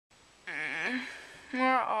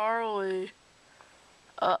Where are we?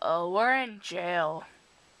 Uh-oh, we're in jail.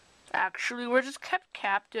 Actually, we're just kept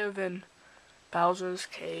captive in Bowser's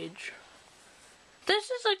cage. This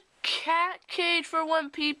is a cat cage for when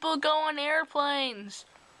people go on airplanes.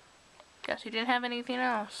 Guess he didn't have anything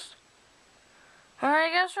else.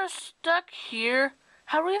 Alright, I guess we're stuck here.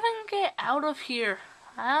 How do we even get out of here?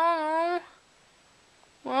 I don't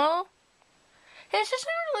know. Well, this isn't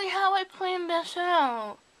really how I planned this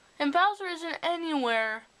out. And Bowser isn't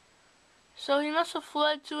anywhere. So he must have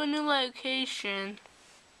fled to a new location.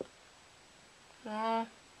 Well,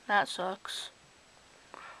 that sucks.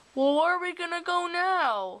 Well, where are we gonna go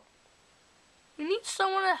now? We need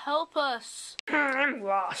someone to help us. I'm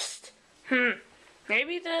lost.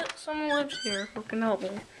 Maybe that someone lives here who can help me.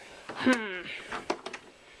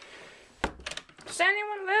 Does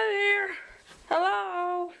anyone live here?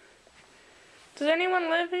 Hello? Does anyone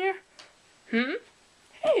live here?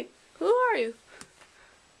 Hey, who are you?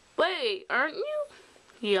 Wait, aren't you?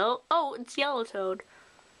 Yellow? Oh, it's Yellow Toad.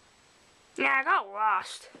 Yeah, I got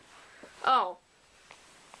lost. Oh.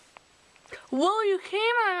 Well, you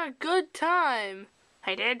came at a good time.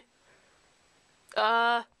 I did.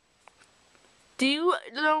 Do you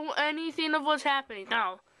know anything of what's happening?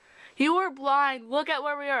 No. You were blind. Look at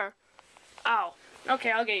where we are. Oh.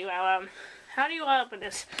 Okay, I'll get you out. How do you open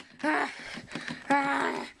this? This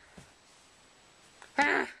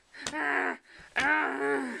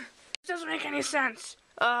doesn't make any sense.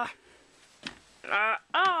 Oh.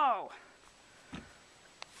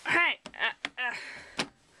 Hey,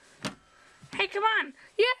 hey, come on.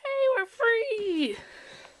 Yay, we're free.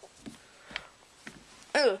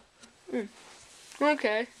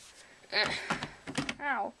 Okay.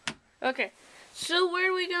 Ow. Okay. So where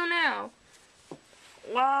do we go now?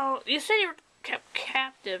 Well, you said you were kept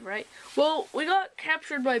captive, right? Well, we got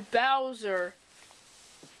captured by Bowser.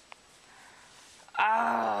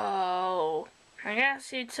 Oh. I guess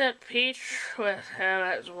he took Peach with him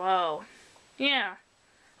as well. Yeah.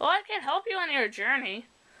 Well, I can help you on your journey.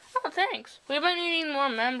 Oh, thanks. We've been needing more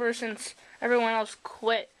members since everyone else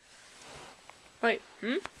quit. Wait,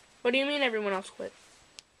 What do you mean everyone else quit?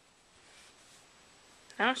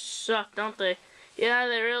 They suck, don't they? Yeah,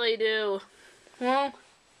 they really do. Well,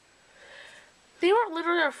 they were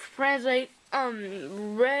literally our friends, like,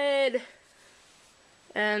 red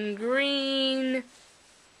and green.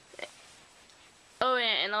 Oh,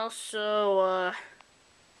 yeah, and also,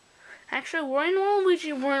 actually, Roy and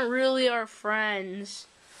Luigi weren't really our friends.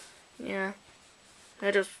 Yeah,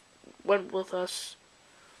 they just went with us.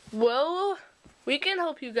 Well, we can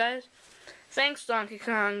help you guys. Thanks, Donkey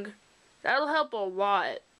Kong. That'll help a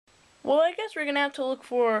lot. Well, I guess we're gonna have to look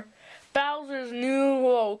for Bowser's new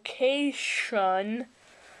location.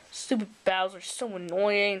 Stupid Bowser's so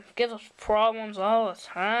annoying. Gives us problems all the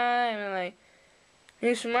time. And like,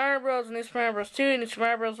 New Super Mario Bros., New Super Mario Bros. 2, New Super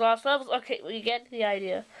Mario Bros. Lost Levels. Okay, we get the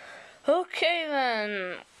idea. Okay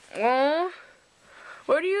then. Well,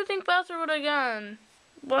 where do you think Bowser would have gone?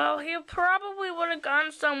 Well, he probably would have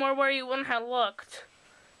gone somewhere where you wouldn't have looked.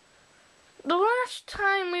 The last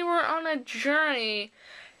time we were on a journey,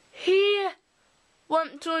 he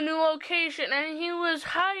went to a new location and he was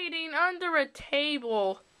hiding under a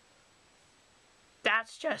table.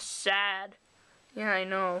 That's just sad. Yeah, I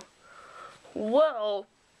know. Well,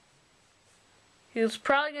 he was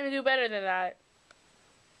probably going to do better than that.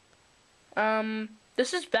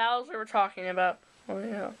 This is Bowser we're talking about. Oh,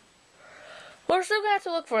 yeah. We're still going to have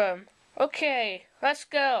to look for them. Okay, let's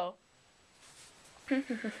go.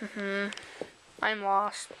 I'm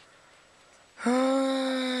lost.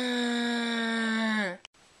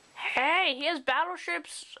 Hey, he has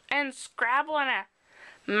battleships and Scrabble and a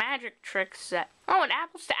magic trick set. Oh, and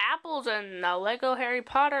apples to apples and a Lego Harry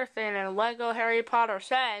Potter thing and a Lego Harry Potter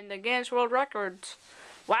set and the Guinness World Records.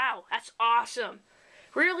 Wow, that's awesome.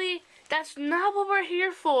 Really? That's not what we're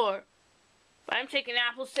here for. But I'm taking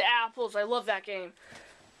apples to apples. I love that game.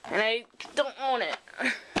 And I don't own it.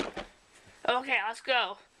 Okay, let's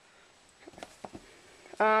go.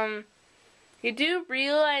 You do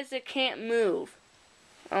realize it can't move.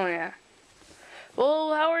 Oh, yeah.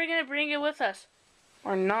 Well, how are we going to bring it with us?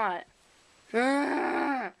 Or not?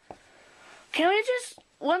 Can we just,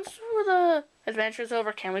 once the adventure's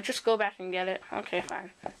over, can we just go back and get it? Okay,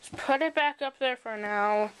 fine. Let's put it back up there for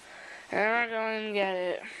now. And we're going to get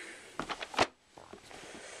it.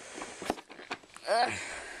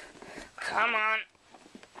 Come on.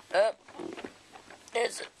 Up.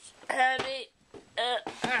 It's heavy.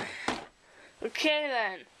 Okay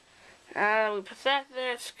then. We put that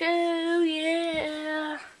there. Let's go.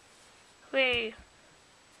 Yeah. Wait.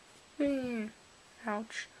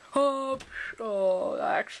 Ouch. Oh,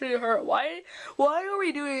 that actually hurt. Why are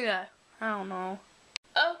we doing that? I don't know.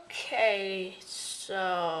 Okay,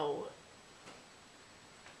 so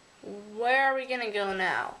where are we gonna go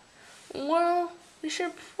now? Well, we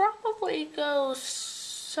should probably go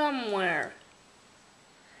somewhere.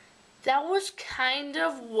 That was kind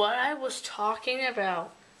of what I was talking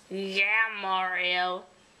about. Yeah, Mario.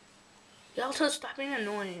 Y'all just stop being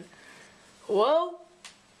annoying. Well,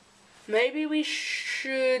 maybe we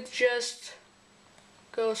should just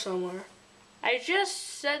go somewhere. I just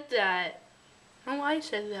said that. Oh, I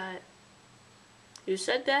said that. You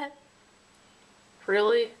said that?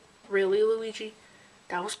 Really? Really, Luigi?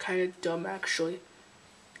 That was kind of dumb, actually.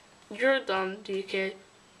 You're dumb, DK.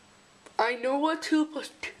 I know what 2 plus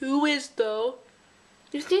 2 is, though.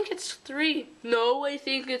 You think it's 3. No, I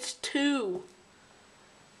think it's 2.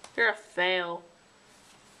 You're a fail.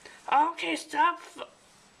 Okay, stop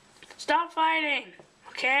fighting,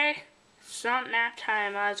 okay? It's not nap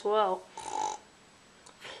time as well.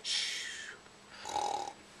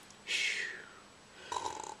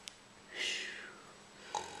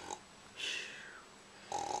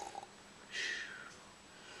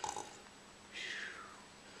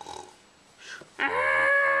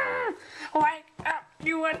 Wake up,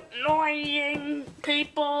 you annoying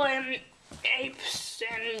people and apes,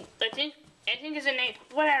 and I think it's an ape,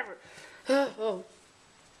 whatever. Oh.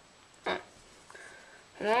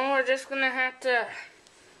 Well, we're just gonna have to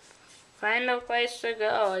find a place to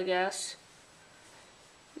go, I guess.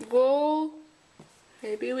 Well,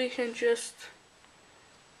 maybe we can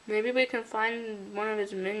find one of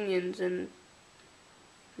his minions and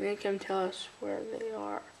make him tell us where they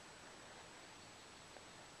are.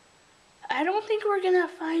 I don't think we're gonna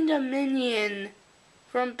find a minion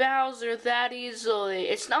from Bowser that easily.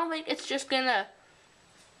 It's not like it's just gonna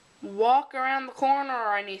walk around the corner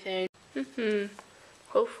or anything.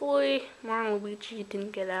 Hopefully Mario and Luigi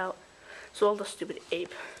didn't get out. So all the stupid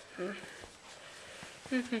ape.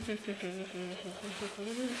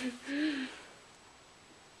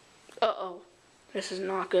 Uh-oh. This is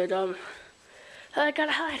not good. I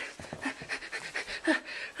gotta hide.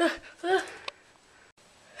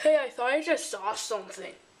 Hey, I thought I just saw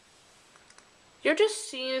something. You're just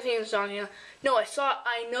seeing things on you. No,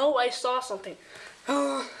 I know I saw something.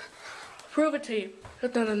 Prove it to you. A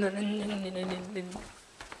Goomba!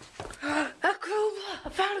 I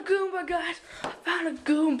found a Goomba, guys! I found a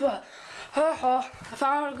Goomba! I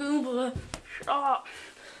found a Goomba! Stop!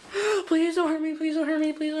 Please don't hurt me, please don't hurt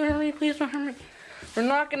me, please don't hurt me, please don't hurt me. We're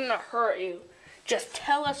not gonna hurt you. Just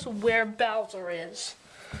tell us where Bowser is.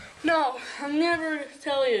 No, I'm never gonna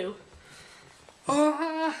tell you.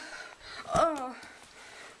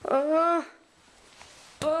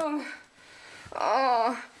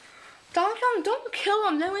 Don't kill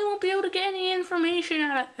him, then we won't be able to get any information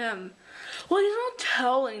out of him. Well, he's not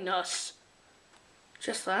telling us.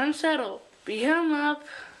 Just let him settle. Beat him up.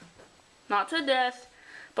 Not to death,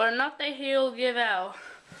 but enough that he'll give out.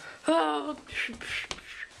 Oh.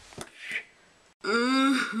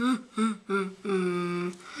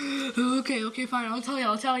 Okay, fine. I'll tell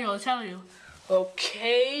you.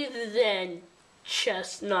 Okay, then,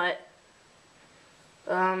 Chestnut.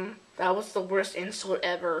 That was the worst insult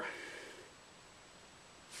ever.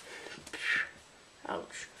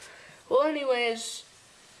 Ouch. Well, anyways.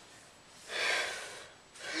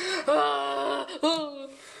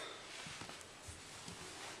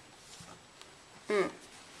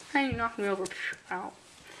 Hey, you knocked me over. Ow.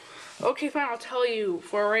 Okay, fine, I'll tell you,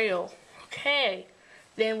 for real. Okay,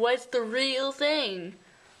 then what's the real thing?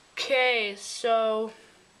 Okay, so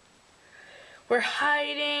we're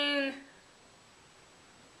hiding.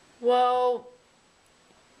 Well,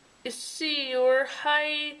 you see, we're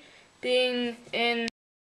hiding in